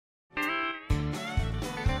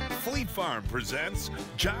Farm presents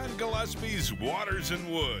John Gillespie's Waters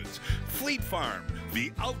and Woods. Fleet Farm,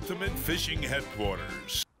 the ultimate fishing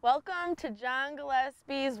headquarters. Welcome to John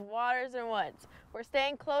Gillespie's Waters and Woods. We're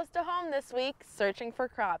staying close to home this week, searching for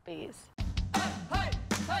crappies. Hey,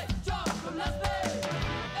 John Gillespie!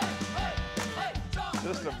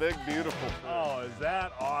 Just a big, beautiful fish. Oh, is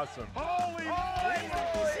that awesome? Holy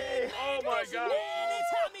moly! Oh my God!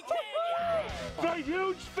 It's a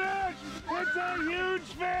huge fish! It's a huge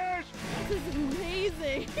fish! This is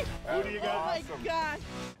amazing. Who do you got? Oh my gosh.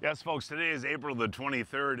 Yes, folks, today is April the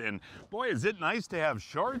 23rd, and boy, is it nice to have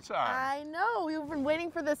shorts on. I know, we've been waiting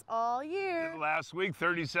for this all year. Last week,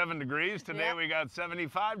 37 degrees. Today, Yep. we got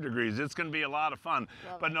 75 degrees. It's going to be a lot of fun.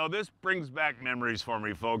 But no, this brings back memories for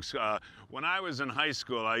me, folks. When I was in high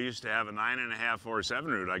school, I used to have a 9.5 or 7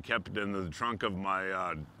 root. I kept it in the trunk of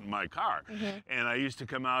my my car. And I used to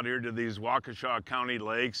come out here to these Waukesha County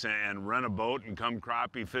lakes and rent a boat and come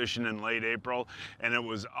crappie fishing in late April. And it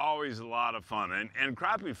was always a lot of fun. And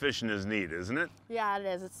crappie fishing is neat, isn't it? Yeah, it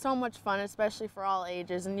is. It's so much fun, especially for all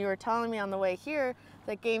ages. And you were telling me on the way here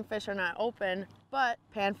that game fish are not open, but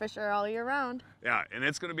panfish are all year round. Yeah, and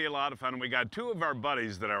it's going to be a lot of fun. We got two of our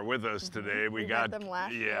buddies that are with us today. We got them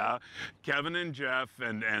last yeah, year. Kevin and Jeff,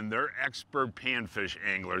 and they're expert panfish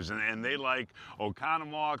anglers, and they like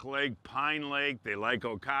Oconomowoc Lake, Pine Lake. They like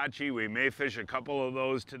Okachi. We may fish a couple of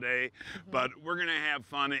those today, but we're going to have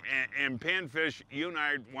fun. And panfish, you and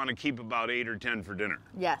I want to keep about 8 or 10 for dinner.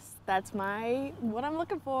 Yes, that's what I'm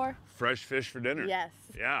looking for. Fresh fish for dinner. Yes.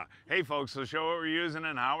 Yeah. Hey, folks, so show what we're using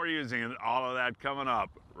and how we're using it. All of that coming up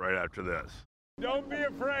right after this. Don't be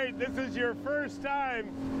afraid. This is your first time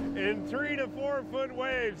in 3 to 4 foot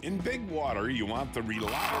waves. In big water, you want the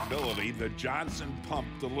reliability that Johnson Pump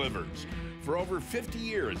delivers. For over 50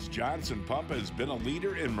 years, Johnson Pump has been a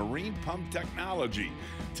leader in marine pump technology.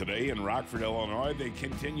 Today in Rockford, Illinois, they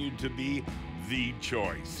continue to be the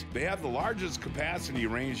choice. They have the largest capacity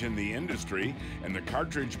range in the industry, and the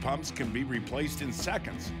cartridge pumps can be replaced in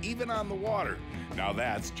seconds, even on the water. Now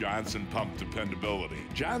that's Johnson Pump dependability.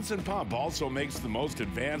 Johnson Pump also makes the most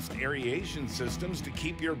advanced aeration systems to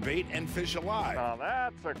keep your bait and fish alive. Now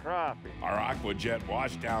that's a crappie. Our AquaJet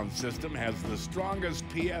washdown system has the strongest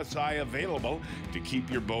PSI available to keep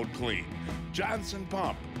your boat clean. Johnson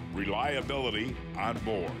Pump, reliability on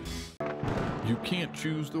board. You can't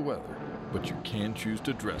choose the weather, but you can choose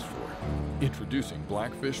to dress for it. Introducing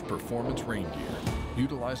Blackfish Performance Rain Gear.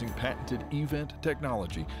 Utilizing patented eVent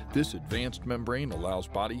technology, this advanced membrane allows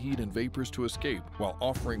body heat and vapors to escape while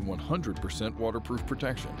offering 100% waterproof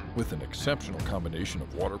protection. With an exceptional combination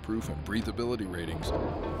of waterproof and breathability ratings,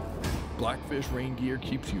 Blackfish Rain Gear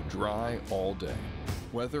keeps you dry all day.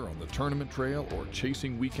 Whether on the tournament trail or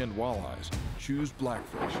chasing weekend walleyes, choose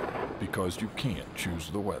Blackfish because you can't choose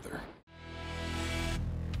the weather.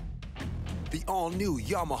 The all-new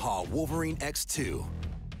Yamaha Wolverine X2.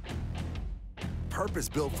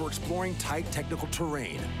 Purpose-built for exploring tight technical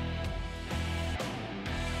terrain.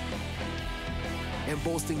 And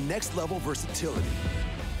boasting next-level versatility.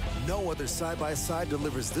 No other side-by-side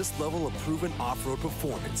delivers this level of proven off-road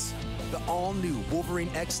performance. The all-new Wolverine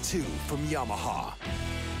X2 from Yamaha.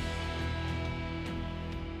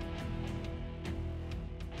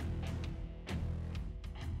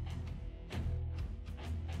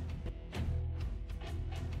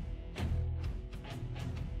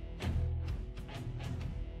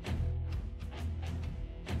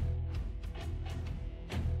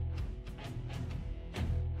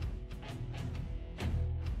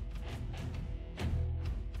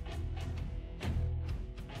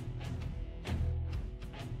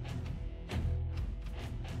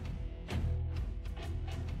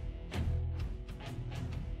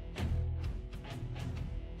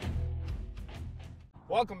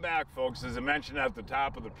 Welcome back, folks. As I mentioned at the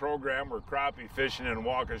top of the program, we're crappie fishing in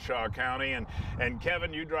Waukesha County. And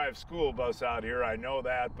Kevin, you drive school bus out here, I know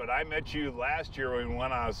that, but I met you last year when we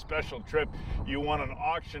went on a special trip. You won an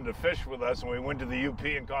auction to fish with us, and we went to the UP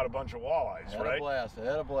and caught a bunch of walleyes, right? I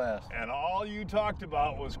had a blast. And all you talked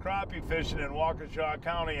about was crappie fishing in Waukesha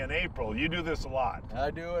County in April. You do this a lot.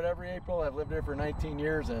 I do it every April. I've lived here for 19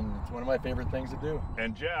 years, and it's one of my favorite things to do.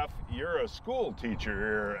 And Jeff, you're a school teacher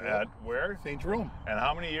here at where? St. Jerome. And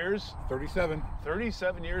how many years? 37.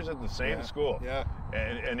 37 years at the same school. Yeah.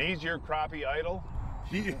 And he's your crappie idol?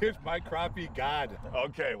 He is my crappie god.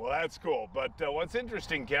 Okay, well, that's cool. But what's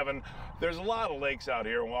interesting, Kevin, there's a lot of lakes out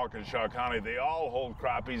here in Waukesha County. They all hold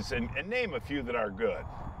crappies, and name a few that are good.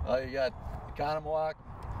 You got Oconomowoc,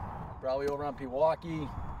 probably over on Pewaukee,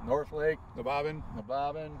 North Lake, Nabobbin,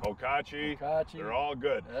 Okachi. They're all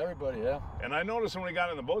good. Everybody, yeah. And I noticed when we got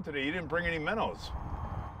in the boat today, you didn't bring any minnows.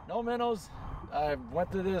 No minnows. I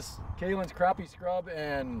went to this Kalin's crappie scrub,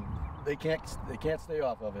 and they can't stay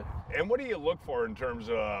off of it. And what do you look for in terms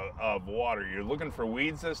of water? You're looking for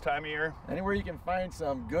weeds this time of year? Anywhere you can find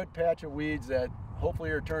some good patch of weeds that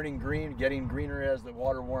hopefully are turning green, getting greener as the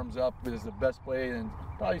water warms up is the best play. And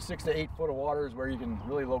probably 6 to 8 foot of water is where you can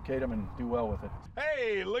really locate them and do well with it.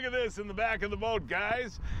 Hey, look at this in the back of the boat,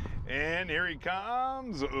 guys. And here he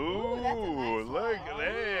comes. Ooh, that's a nice look one. at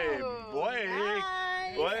hey, Blake. Nice.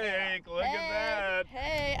 Blake, look at that.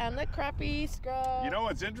 Hey, I'm the crappie scrub. You know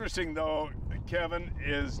what's interesting though, Kevin,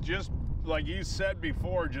 is just like you said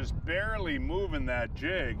before, just barely moving that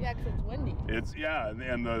jig. Yeah, 'cause it's windy. It's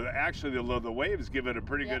and actually the waves give it a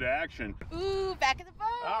pretty good action. Ooh, back in the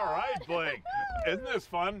boat. All right, Blake. Isn't this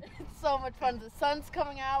fun? It's so much fun. The sun's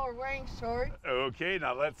coming out. We're wearing shorts. Okay,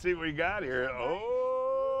 now let's see what we got here.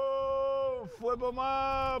 Oh, flip them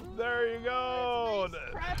up. There you go.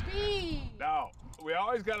 Nice crappie. Now, we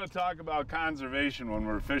always got to talk about conservation when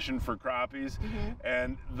we're fishing for crappies.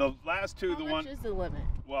 And the last two, How much is the limit?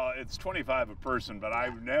 Well, it's 25 a person, but I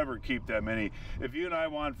never keep that many. If you and I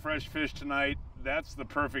want fresh fish tonight, that's the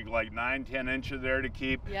perfect like 9-10 inches there to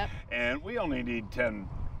keep. Yep. And we only need 10,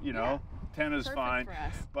 you know. 10 is Perfect fine. for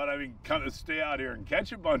us. But I mean, kind of stay out here and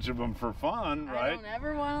catch a bunch of them for fun, I right? don't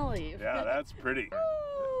ever want to leave. Yeah, that's pretty.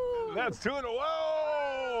 That's 2 in a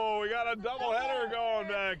whoa! We got a double header going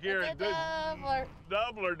back here. It's a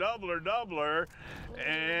doubler. Doubler.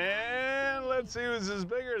 And let's see whose is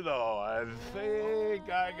bigger though. I think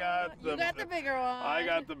I got You got the bigger one. I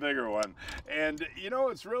got the bigger one. And you know,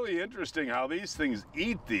 it's really interesting how these things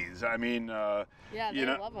eat these. I mean, yeah, they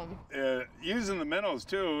love them. Using the minnows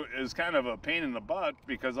too is kind of a pain in the butt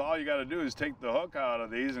because all you got to do is take the hook out of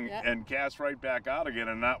these and cast right back out again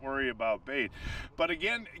and not worry about bait. But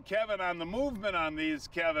again, Kevin, on the movement on these,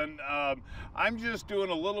 Kevin, I'm just doing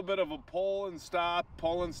a little bit of a pull and stop.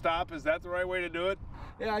 Is that the right way to do it?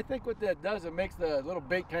 Yeah, I think what that does, it makes the little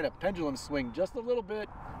bait kind of pendulum swing just a little bit,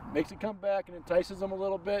 makes it come back and entices them a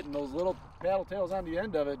little bit, and those little paddle tails on the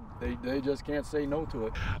end of it, they just can't say no to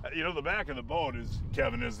it. You know, the back of the boat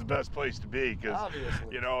Kevin, is the best place to be because,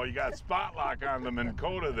 you know, you got spot lock on them in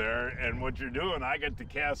Coda there, and what you're doing, I get to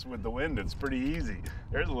cast with the wind. It's pretty easy.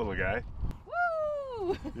 There's a little guy.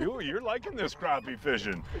 You're liking this crappie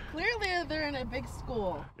fishing. Clearly they're in a big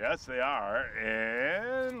school. Yes, they are.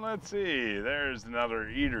 And let's see, there's another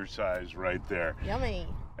eater size right there. Yummy.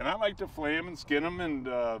 And I like to flay them and skin them, and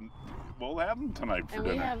we'll have them tonight for dinner.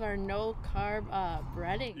 And we have our no-carb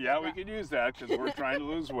breading. Yeah, we could use that because we're trying to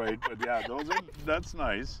lose weight. But yeah, that's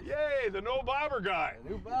nice. Yay, the no bobber guy.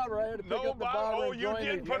 New bobber, I had to pick up the bobber. Oh, you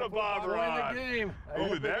did put a bobber on. In the game.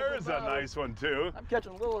 Ooh, there's a nice one too. I'm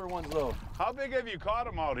catching littler ones though. How big have you caught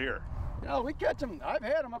them out here? You know, we catch them, I've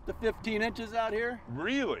had them up to 15 inches out here.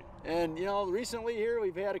 Really? And you know, recently here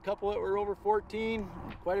we've had a couple that were over 14,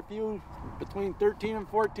 quite a few between 13 and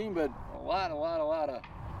 14, but a lot of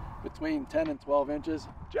between 10 and 12 inches.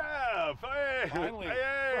 Jeff, hey, Finally,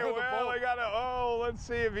 well, I got let's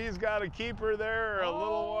see if he's got a keeper there or a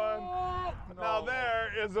little one. No. Now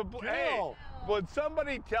there is a, hey, would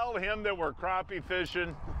somebody tell him that we're crappie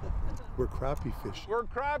fishing? We're crappie fishing. We're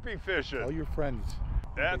crappie fishing. All your friends.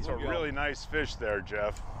 That's a really nice fish there,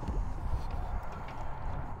 Jeff.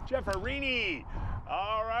 Jefferini.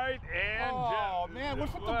 All right, and Oh, Jeff, man,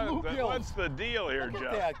 what's with the bluegills? What's the deal here, Look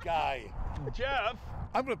Jeff? at that guy. Jeff,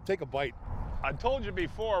 I'm going to take a bite. I told you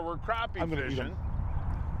before, we're crappie I'm gonna eat fishing. 'em.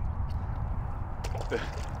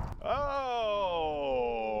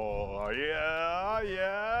 Oh, yeah.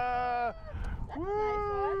 That's a nice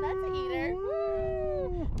one. That's an eater.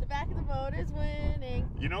 Woo! The back of the boat is winning.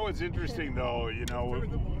 You know what's interesting though, you know,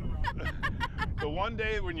 the one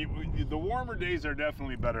day when the warmer days are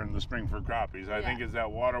definitely better in the spring for crappies. I think as that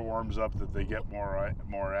water warms up that they get more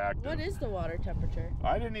active. What is the water temperature?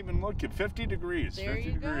 I didn't even look at 50 degrees. There 50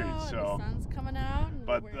 you degrees. go. So. The sun's coming out. And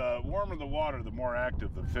But the warmer the water, the more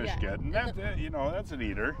active the fish get, and you know, that's an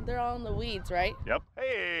eater. they're all in the weeds, right? Yep.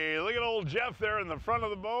 Hey, look at old Jeff there in the front of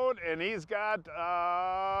the boat, and he's got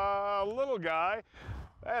a little guy.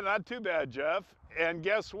 Hey, not too bad, Jeff. And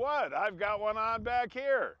guess what? I've got one on back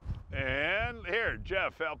here. And here,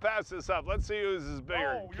 Jeff, I'll pass this up. Let's see whose is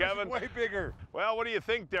bigger. Oh, Kevin? yours is way bigger. Well, what do you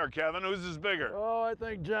think there, Kevin? Whose is bigger? Oh, I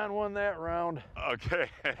think John won that round. Okay.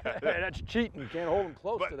 Hey, that's cheating. You can't hold them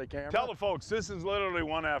close to the camera. Tell the folks, this is literally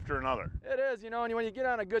one after another. It is, you know, and when you get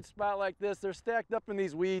on a good spot like this, they're stacked up in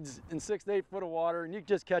these weeds in 6 to 8 foot of water, and you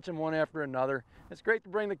just catch them one after another. It's great to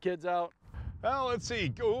bring the kids out. Well, let's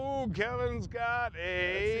see. Ooh, Kevin's got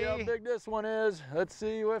a... Let's see how big this one is. Let's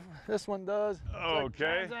see if this one does.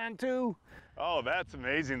 Okay. John's on two. Oh, that's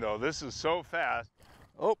amazing, though. This is so fast.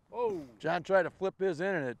 Oh, John tried to flip his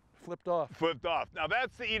in, and it flipped off. Flipped off. Now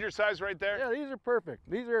that's the eater size right there? Yeah, these are perfect.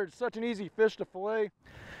 These are such an easy fish to fillet.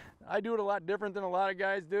 I do it a lot different than a lot of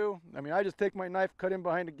guys do. I mean, I just take my knife, cut in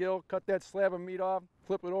behind the gill, cut that slab of meat off,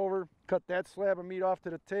 flip it over, cut that slab of meat off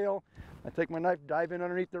to the tail. I take my knife, dive in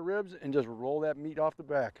underneath the ribs, and just roll that meat off the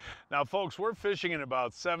back. Now, folks, we're fishing in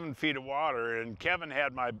about 7 feet of water, and Kevin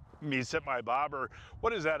had me set my bobber.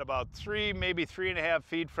 What is that, about 3, maybe 3.5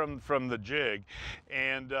 feet from the jig?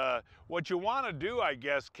 And what you want to do, I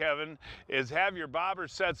guess, Kevin, is have your bobber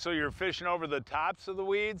set so you're fishing over the tops of the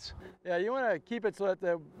weeds. Yeah, you want to keep it so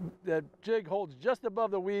that the jig holds just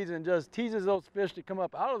above the weeds and just teases those fish to come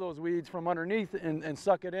up out of those weeds from underneath and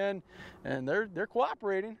suck it in, and they're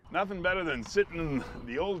cooperating. Nothing better than sitting in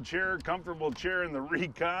the old chair, comfortable chair in the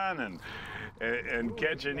recon and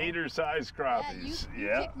catching eater-sized crappies.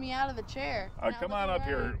 Yeah, you kicked me out of the chair. Come on up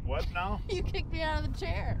here. What now? You kicked me out of the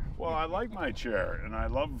chair. Well, I like my chair, and I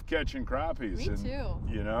love catching crappies. Me too.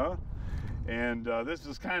 You know? And this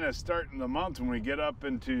is kind of starting the month when we get up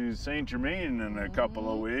into St. Germain in a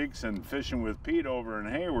couple of weeks and fishing with Pete over in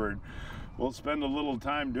Hayward. We'll spend a little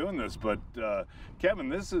time doing this, but Kevin,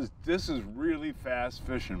 this is really fast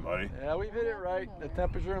fishing, buddy. Yeah, we've hit it right. The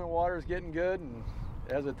temperature in the water is getting good, and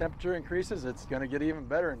as the temperature increases, it's going to get even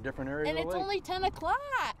better in different areas and of the lake. And it's only 10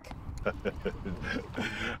 o'clock.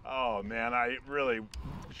 Oh man, I really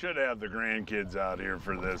should have the grandkids out here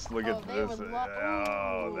for this. Look at this.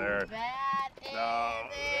 Oh, there. That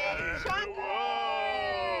is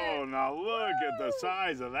Whoa! Now look at the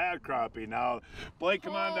size of that crappie. Now, Blake,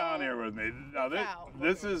 come on down here with me. Now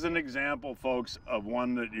this is an example, folks, of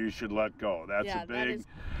one that you should let go. That's a big.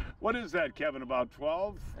 What is that, Kevin? About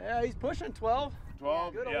 12? Yeah, he's pushing 12.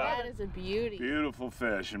 12? Yeah, that is a beauty. Beautiful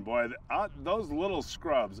fish. And boy, those little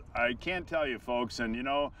scrubs, I can't tell you, folks. And you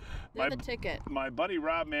know, they're the ticket. My buddy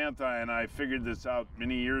Rob Mantha and I figured this out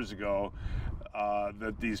many years ago,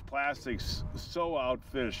 that these plastics so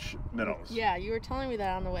outfish minnows. Yeah, you were telling me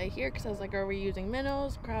that on the way here, because I was like, are we using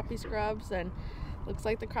minnows, crappie scrubs? And looks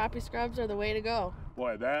like the crappie scrubs are the way to go.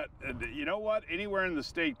 Boy, you know what? Anywhere in the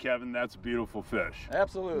state, Kevin, that's a beautiful fish.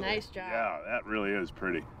 Absolutely. Nice job. Yeah, that really is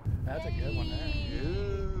pretty. That's a good one there.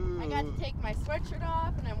 Ooh. I got to take my sweatshirt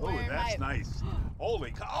off, and I'm wearing that's nice.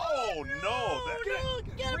 Holy cow. Oh, no.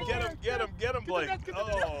 Get him, Blake.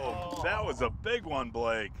 Oh, that was a big one,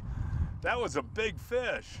 Blake. That was a big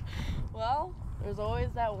fish. Well, there's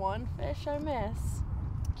always that one fish I miss.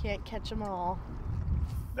 Can't catch them all.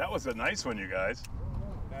 That was a nice one, you guys.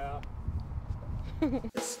 Yeah.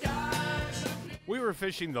 We were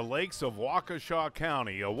fishing the lakes of Waukesha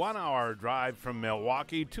County, a 1-hour drive from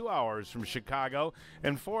Milwaukee, 2 hours from Chicago,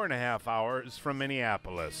 and 4.5 hours from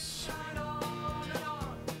Minneapolis.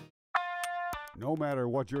 No matter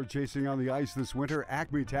what you're chasing on the ice this winter,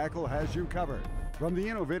 Acme Tackle has you covered. From the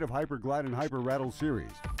innovative Hyper Glide and Hyper Rattle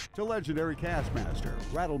series to legendary Castmaster,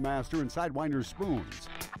 Rattle Master, and Sidewinder spoons,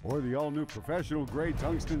 or the all-new professional grade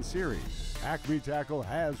tungsten series, Acme Tackle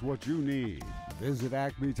has what you need. Visit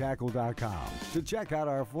acmetackle.com to check out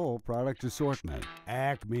our full product assortment.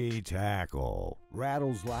 Acme Tackle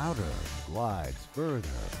rattles louder, glides further,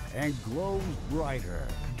 and glows brighter.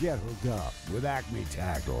 Get hooked up with Acme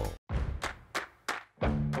Tackle.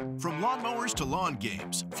 From lawnmowers to lawn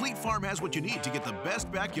games, Fleet Farm has what you need to get the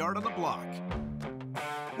best backyard on the block.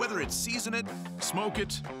 Whether it's season it, smoke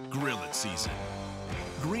it, grill it season.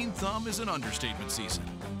 Green thumb is an understatement season.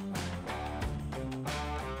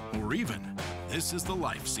 Or even, this is the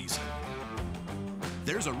life season.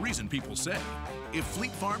 There's a reason people say, if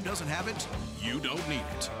Fleet Farm doesn't have it, you don't need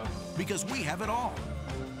it. Because we have it all.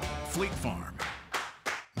 Fleet Farm,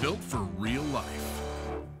 built for real life.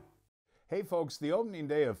 Hey folks, the opening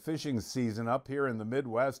day of fishing season up here in the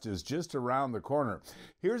Midwest is just around the corner.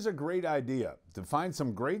 Here's a great idea to find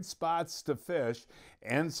some great spots to fish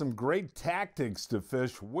and some great tactics to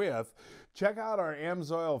fish with. Check out our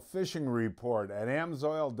Amsoil fishing report at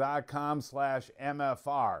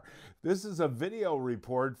amsoil.com/MFR. This is a video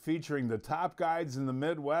report featuring the top guides in the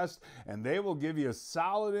Midwest, and they will give you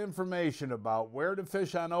solid information about where to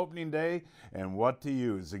fish on opening day and what to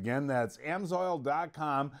use. Again, that's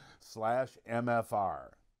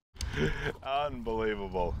amsoil.com/MFR.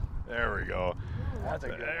 Unbelievable. There we go.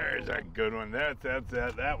 There's a good one.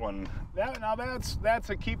 That one. That's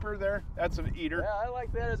a keeper there. That's an eater. Yeah, I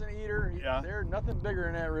like that as an eater. Yeah. There's nothing bigger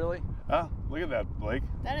than that, really. Oh, look at that, Blake.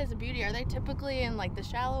 That is a beauty. Are they typically in like the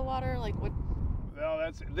shallow water? Like what? Well,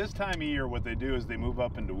 that's this time of year. What they do is they move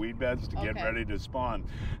up into weed beds to get ready to spawn.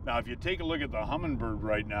 Now, if you take a look at the hummingbird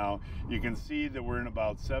right now, you can see that we're in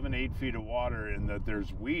about 7-8 feet of water, and that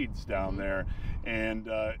there's weeds down there. And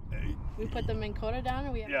we put the Minn Kota down,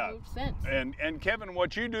 and we haven't moved since. And Kevin,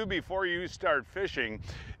 what you do before you start fishing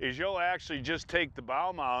is you'll actually just take the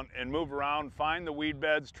bow mount and move around, find the weed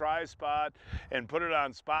beds, try a spot, and put it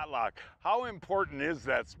on spot lock. How important is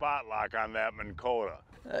that spot lock on that Minn Kota?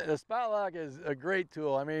 The spot lock is a great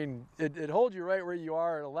tool. I mean, it holds you right where you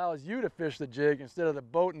are. It allows you to fish the jig instead of the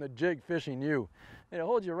boat and the jig fishing you. And it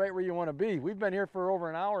holds you right where you want to be. We've been here for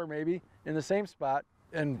over an hour maybe in the same spot,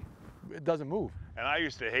 and it doesn't move. And I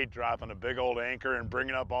used to hate dropping a big old anchor and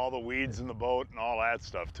bringing up all the weeds in the boat and all that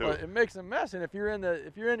stuff too. Well, it makes a mess. And if you're in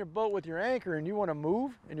your boat with your anchor and you want to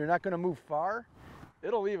move and you're not going to move far,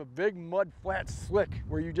 it'll leave a big mud flat slick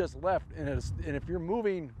where you just left. And if you're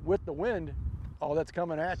moving with the wind, all that's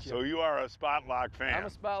coming at you. So you are a spot lock fan. I'm a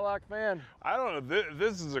spot lock fan. I don't know,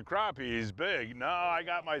 this is a crappie, he's big. No, I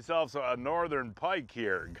got myself a northern pike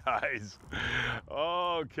here, guys.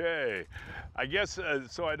 Okay, I guess,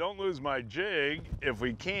 so I don't lose my jig, if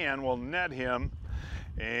we can, we'll net him.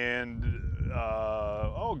 And,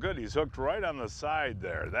 oh good, he's hooked right on the side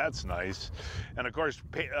there. That's nice. And of course,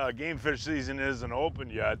 game fish season isn't open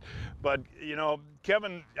yet. But, you know,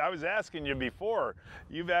 Kevin, I was asking you before,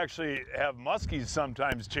 you've actually have muskies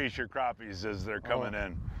sometimes chase your crappies as they're coming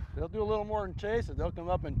in. They'll do a little more than chase it. They'll come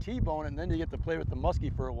up and T-bone it, and then you get to play with the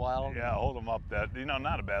muskie for a while. Yeah, hold them up. That, you know,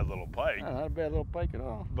 not a bad little pike. No, not a bad little pike at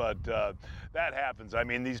all. But that happens. I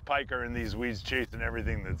mean, these pike are in these weeds chasing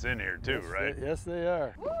everything that's in here too, right? Yes, they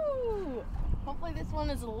are. Woo! Hopefully this one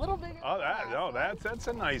is a little bigger. Oh, that's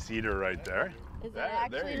a nice eater right there. Is that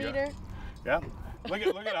actually an eater? Yeah. Look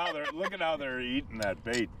at how they're eating that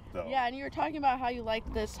bait though. Yeah, and you were talking about how you like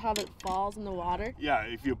this, how it falls in the water. Yeah,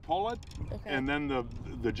 if you pull it, and then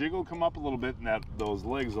the jig will come up a little bit, and those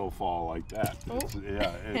legs will fall like that.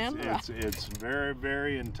 It's very,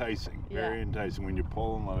 very enticing. Very enticing when you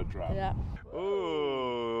pull and let it drop. Yeah.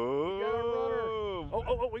 Ooh. We got a runner.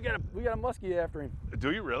 Oh, we got a muskie after him.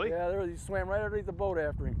 Do you really? Yeah, he swam right underneath the boat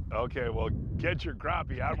after him. Okay, well, get your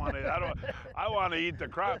crappie. I want to eat the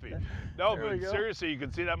crappie. No, but seriously, you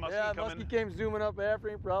can see that muskie coming. Yeah, muskie came zooming up after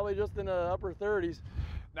him, probably just in the upper 30s.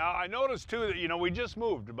 Now, I noticed too that, you know, we just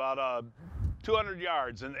moved about 200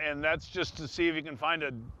 yards, and that's just to see if you can find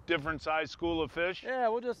a different size school of fish. Yeah,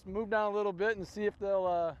 we'll just move down a little bit and see if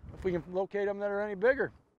if we can locate them that are any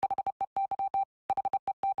bigger.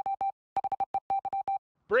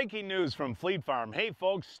 Breaking news from Fleet Farm. Hey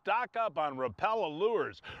folks, stock up on Rappella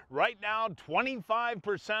lures. Right now,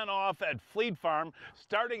 25% off at Fleet Farm,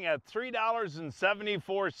 starting at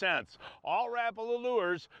 $3.74. All Rappella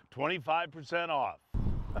lures, 25% off.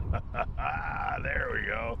 There we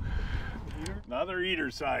go. Another eater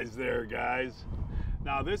size there, guys.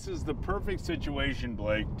 Now this is the perfect situation,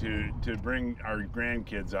 Blake, to bring our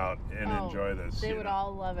grandkids out and enjoy this. They would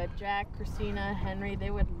all love it. Jack, Christina, Henry,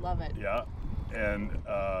 they would love it. Yeah. And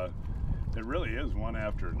it really is one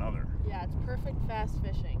after another. Yeah, it's perfect fast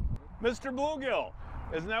fishing. Mr. Bluegill,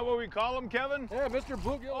 isn't that what we call him, Kevin? Yeah, Mr.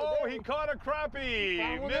 Bluegill. Oh, he caught a crappie.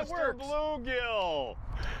 Mr. Bluegill.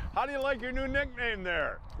 How do you like your new nickname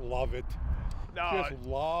there? Love it. No, just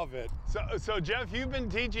love it. So Jeff, you've been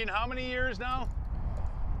teaching how many years now?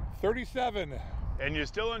 37. And you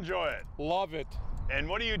still enjoy it? Love it. And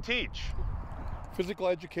what do you teach? Physical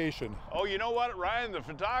education. Oh, you know what? Ryan, the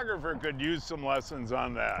photographer, could use some lessons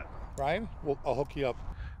on that. Ryan, well, I'll hook you up.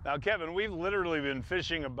 Now, Kevin, we've literally been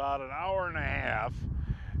fishing about an hour and a half,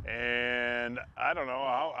 and I don't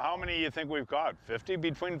know, how many you think we've caught? 50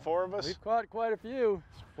 between four of us? We've caught quite a few,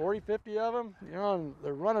 40, 50 of them. You know, and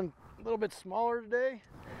they're running a little bit smaller today,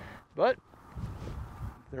 but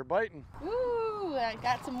they're biting. Ooh, I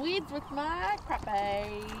got some weeds with my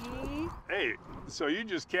crappie. Hey, so you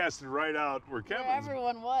just cast it right out where Kevin's. Where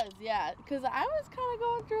everyone was, yeah. Because I was kind of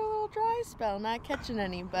going through a little dry spell, not catching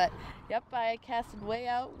any. But, yep, I casted way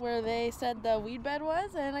out where they said the weed bed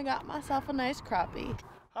was, and I got myself a nice crappie.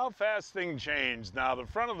 How fast things change. Now, the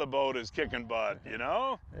front of the boat is kicking butt, you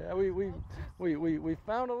know? Yeah, we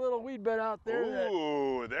found a little weed bed out there.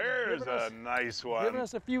 Ooh, there's a nice one. Giving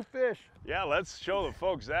us a few fish. Yeah, let's show the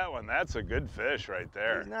folks that one. That's a good fish right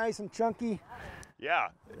there. He's nice and chunky. Yeah.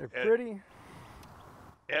 They're pretty.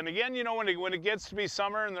 And again, you know, when it gets to be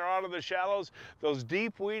summer and they're out of the shallows, those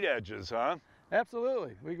deep weed edges, huh?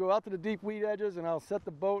 Absolutely. We go out to the deep weed edges, and I'll set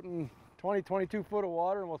the boat in 20, 22 foot of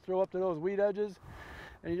water, and we'll throw up to those weed edges.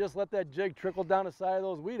 And you just let that jig trickle down the side of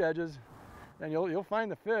those weed edges, and you'll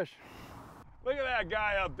find the fish. Look at that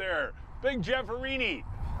guy up there, Big Jefferini.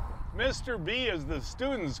 Mr. B, as the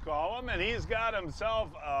students call him, and he's got himself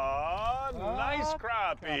a nice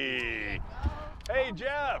crappie. Hey,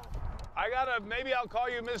 Jeff, maybe I'll call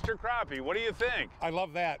you Mr. Crappie. What do you think? I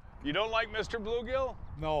love that. You don't like Mr. Bluegill?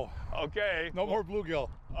 No. Okay. No more bluegill.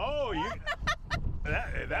 Oh,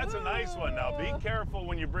 that's a nice one. Now, be careful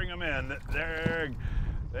when you bring them in. There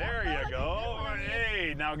you go.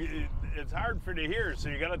 Hey, now it's hard for you to hear, so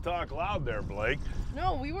you got to talk loud there, Blake.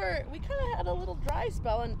 No, we kind of had a little dry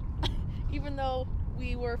spell, and even though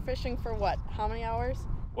we were fishing for what? How many hours?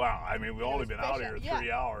 Well, I mean, we've only been out here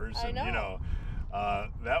 3 hours, and I know.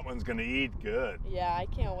 That one's going to eat good. Yeah, I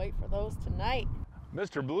can't wait for those tonight.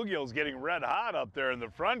 Mr. Bluegill's getting red hot up there in the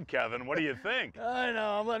front, Kevin. What do you think? I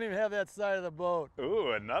know, I'm letting him have that side of the boat.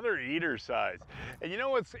 Ooh, another eater size. And you know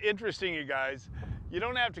what's interesting, you guys? You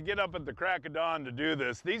don't have to get up at the crack of dawn to do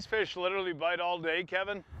this. These fish literally bite all day,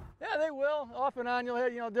 Kevin? Yeah, they will. Off and on, you'll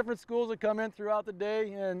have, different schools that come in throughout the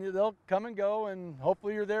day, and they'll come and go, and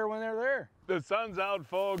hopefully you're there when they're there. The sun's out,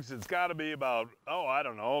 folks. It's got to be about,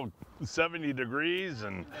 70 degrees,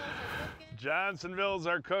 and Johnsonvilles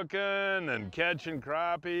are cooking and catching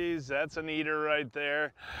crappies. That's an eater right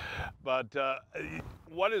there. But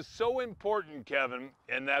what is so important, Kevin,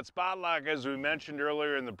 and that spot lock, as we mentioned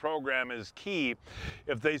earlier in the program, is key.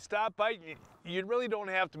 If they stop biting, you really don't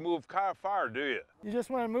have to move far, do you? You just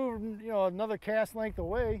want to move, another cast length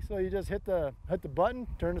away. So you just hit the button,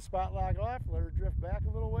 turn the spot lock off, let her drift back a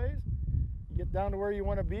little ways. You get down to where you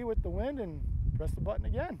want to be with the wind and press the button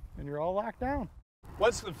again, and you're all locked down.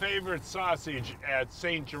 What's the favorite sausage at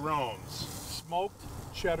St. Jerome's? Smoked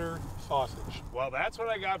cheddar sausage. Well, that's what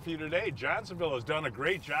I got for you today. Johnsonville has done a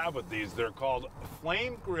great job with these. They're called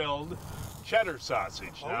flame grilled cheddar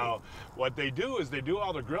sausage. Now, what they do is they do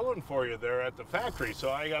all the grilling for you there at the factory. So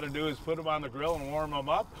all you got to do is put them on the grill and warm them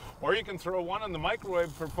up, or you can throw one in the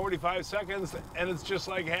microwave for 45 seconds, and it's just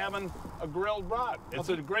like having a grilled brat. It's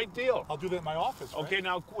a great deal. I'll do that in my office. Okay, right?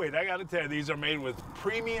 now wait, I got to tell you, these are made with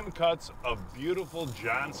premium cuts of beautiful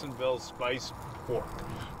Johnsonville spiced pork.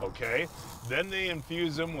 Okay, then they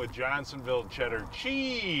infuse them with Johnsonville cheddar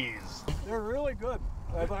cheese. They're really good.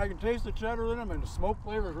 I can taste the cheddar in them, and the smoke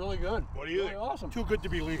flavor is really good. What do you think? Awesome. Too good to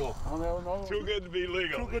be legal. No. Too good to be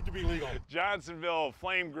legal. Too good to be legal. Johnsonville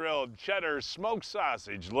flame grilled cheddar smoked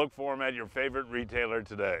sausage. Look for them at your favorite retailer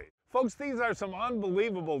today. Folks, these are some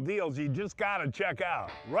unbelievable deals you just gotta check out.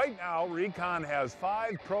 Right now, Recon has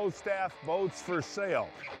 5 pro staff boats for sale.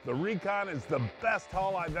 The Recon is the best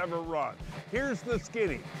haul I've ever run. Here's the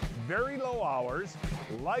skinny. Very low hours,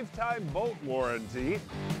 lifetime boat warranty,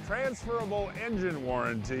 transferable engine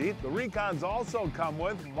warranty. The Recons also come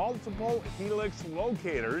with multiple helix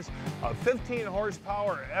locators, a 15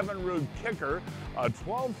 horsepower Evinrude kicker, a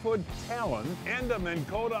 12-foot Talon, and a Minn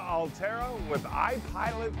Kota Altera with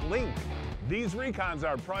iPilot Link. These Recons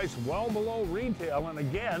are priced well below retail, and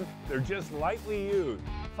again, they're just lightly used.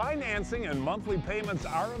 Financing and monthly payments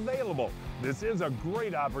are available. This is a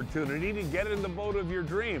great opportunity to get in the boat of your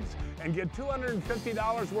dreams and get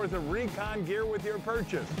 $250 worth of Recon gear with your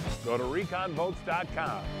purchase. Go to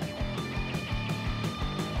reconboats.com.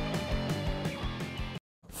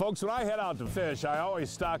 Folks, when I head out to fish, I always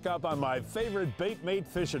stock up on my favorite Baitmate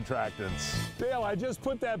fish attractants. Dale, I just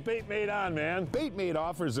put that Baitmate on, man. Baitmate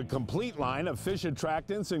offers a complete line of fish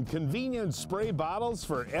attractants and convenient spray bottles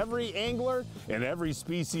for every angler and every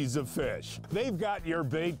species of fish. They've got your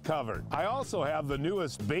bait covered. I also have the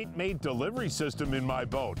newest Baitmate delivery system in my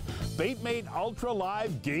boat, Baitmate Ultra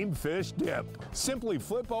Live Gamefish Dip. Simply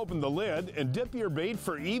flip open the lid and dip your bait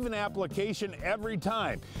for even application every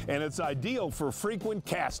time, and it's ideal for frequent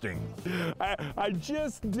casting. I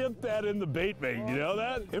just dipped that in the Baitmate, you know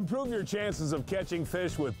that? Improve your chances of catching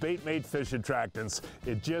fish with Baitmate fish attractants.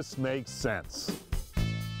 It just makes sense.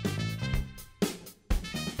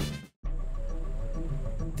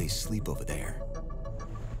 They sleep over there.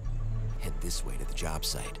 Head this way to the job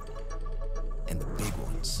site. And the big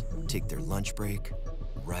ones take their lunch break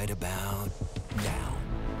right about now.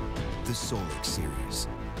 The Solix series,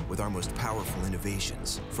 with our most powerful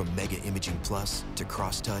innovations, from Mega Imaging Plus to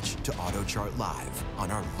Cross-Touch to Auto Chart Live, on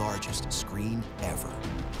our largest screen ever.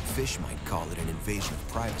 Fish might call it an invasion of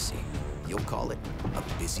privacy. You'll call it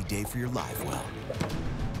a busy day for your live well.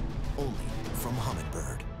 Only from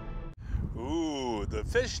Humminbird. Ooh, the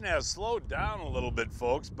fish nest slowed down a little bit,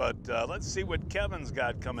 folks, but let's see what Kevin's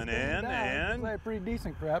got coming in. And a pretty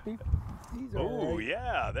decent crappie. Oh,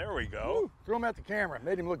 yeah, there we go. Ooh, throw him at the camera,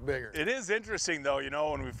 made him look bigger. It is interesting, though,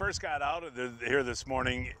 when we first got out of here this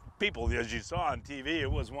morning, people, as you saw on TV,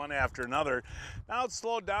 it was one after another. Now it's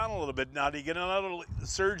slowed down a little bit. Now, do you get another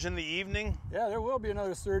surge in the evening? Yeah, there will be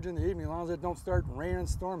another surge in the evening, as long as it don't start raining and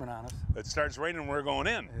storming on us. It starts raining, we're going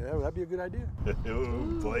in. Yeah, well, that'd be a good idea.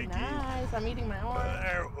 Ooh, Blakey. Nice. I'm eating my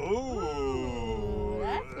orange. Ooh.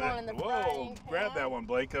 That's going in the Whoa, frying pan. grab that one,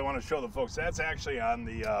 Blake. I want to show the folks. That's actually on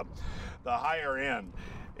the higher end.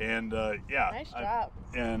 And yeah. Nice drop.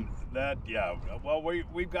 And that, yeah, well,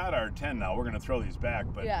 we've got our 10 now. We're going to throw these back.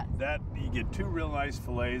 But yeah. That, you get 2 real nice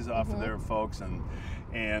fillets off of there, folks. And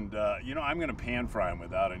you know, I'm going to pan fry them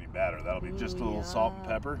without any batter. That'll be just a little salt and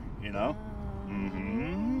pepper, you know.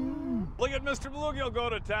 Look at Mr. Bluegill go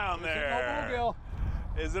to town there. No bluegill.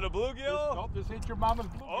 Is it a bluegill? Nope, this ain't your mama's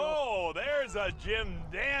bluegill. Oh, there's a Jim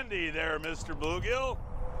Dandy there, Mr. Bluegill.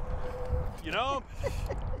 You know?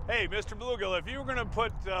 Hey, Mr. Bluegill, if you were going to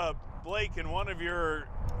put Blake in one of your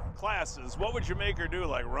classes, what would you make her do?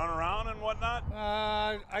 Like run around and whatnot?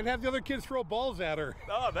 I'd have the other kids throw balls at her.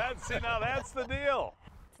 Oh, now that's the deal.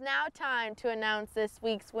 It's now time to announce this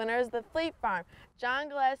week's winners, the Fleet Farm, John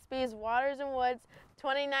Gillespie's Waters and Woods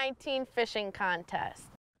 2019 Fishing Contest.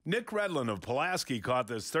 Nick Redlin of Pulaski caught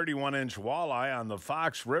this 31-inch walleye on the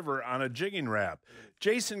Fox River on a jigging rap.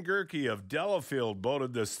 Jason Gerke of Delafield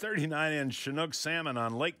boated this 39-inch Chinook salmon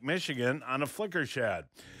on Lake Michigan on a flicker shad.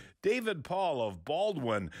 David Paul of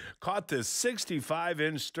Baldwin caught this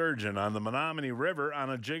 65-inch sturgeon on the Menominee River on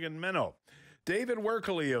a jigging minnow. David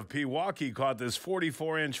Werkley of Pewaukee caught this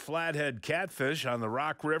 44-inch flathead catfish on the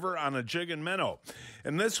Rock River on a jig and minnow.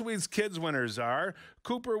 And this week's kids winners are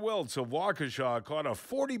Cooper Wiltz of Waukesha caught a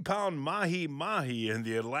 40-pound mahi-mahi in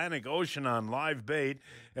the Atlantic Ocean on live bait,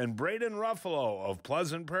 and Braden Ruffalo of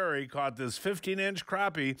Pleasant Prairie caught this 15-inch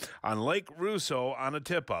crappie on Lake Russo on a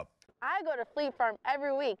tip-up. I go to Fleet Farm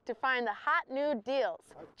every week to find the hot new deals.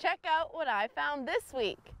 Check out what I found this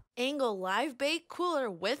week. Angle live bait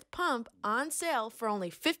cooler with pump on sale for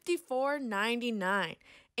only $54.99.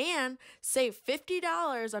 And save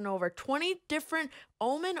 $50 on over 20 different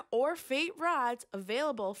Omen or Fate rods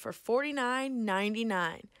available for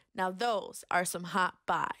 $49.99. Now those are some hot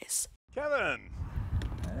buys. Kevin.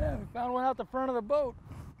 Yeah, we found one out the front of the boat.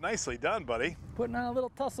 Nicely done, buddy. Putting on a little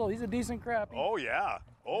tussle. He's a decent crappie. Oh, yeah.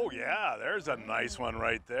 Oh, yeah. There's a nice one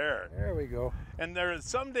right there. There we go. And there are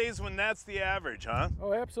some days when that's the average, huh?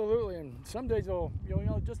 Oh, absolutely. And some days, you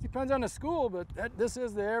know, it just depends on the school, but this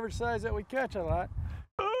is the average size that we catch a lot.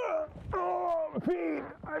 Oh, Pete,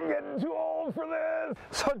 I'm getting too old for this.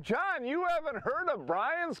 So, John, you haven't heard of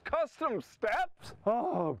Brian's Custom Steps?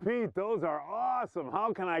 Oh, Pete, those are awesome.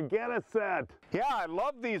 How can I get a set? Yeah, I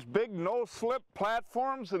love these big no-slip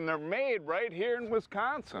platforms, and they're made right here in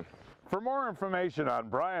Wisconsin. For more information on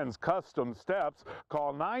Brian's Custom Steps,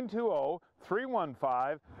 call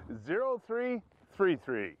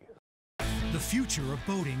 920-315-0333. The future of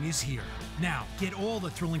boating is here. Now, get all the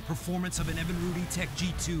thrilling performance of an Evinrude E-Tech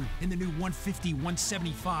G2 in the new 150,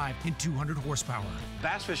 175, and 200 horsepower.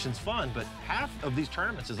 Bass fishing's fun, but half of these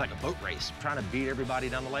tournaments is like a boat race, trying to beat everybody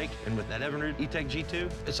down the lake. And with that Evinrude E-Tech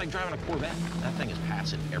G2, it's like driving a Corvette. That thing is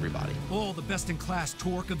passing everybody. All the best-in-class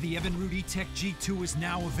torque of the Evinrude E-Tech G2 is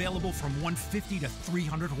now available from 150 to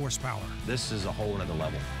 300 horsepower. This is a whole nother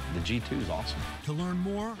level. The G2 is awesome. To learn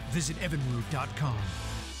more, visit evinrude.com.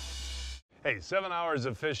 Hey, 7 hours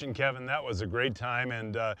of fishing, Kevin. That was a great time.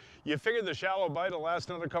 And you figured the shallow bite will last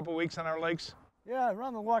another couple weeks on our lakes? Yeah,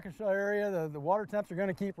 around the Waukesha area, the water temps are going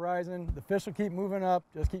to keep rising. The fish will keep moving up.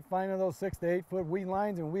 Just keep finding those 6 to 8 foot weed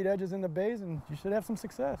lines and weed edges in the bays, and you should have some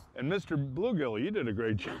success. And Mr. Bluegill, you did a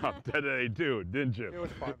great job today, too, didn't you? It was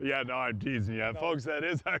fun. Yeah, no, I'm teasing you. No. Folks, that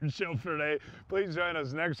is our show for today. Please join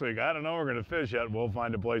us next week. I don't know where we're going to fish yet. We'll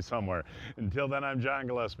find a place somewhere. Until then, I'm John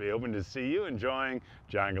Gillespie, hoping to see you enjoying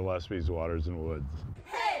John Gillespie's Waters and Woods.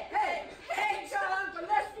 Hey, hey, hey, John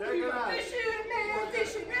Gillespie, you're fishing, man,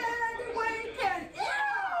 fishing every way you can. Yeah!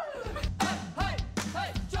 Hey,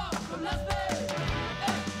 hey, John Gillespie.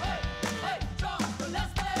 Hey, hey, John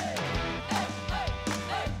Gillespie.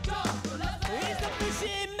 Hey, John Gillespie. He's the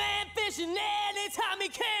fishing man, fishing anytime he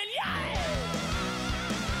can. Yeah!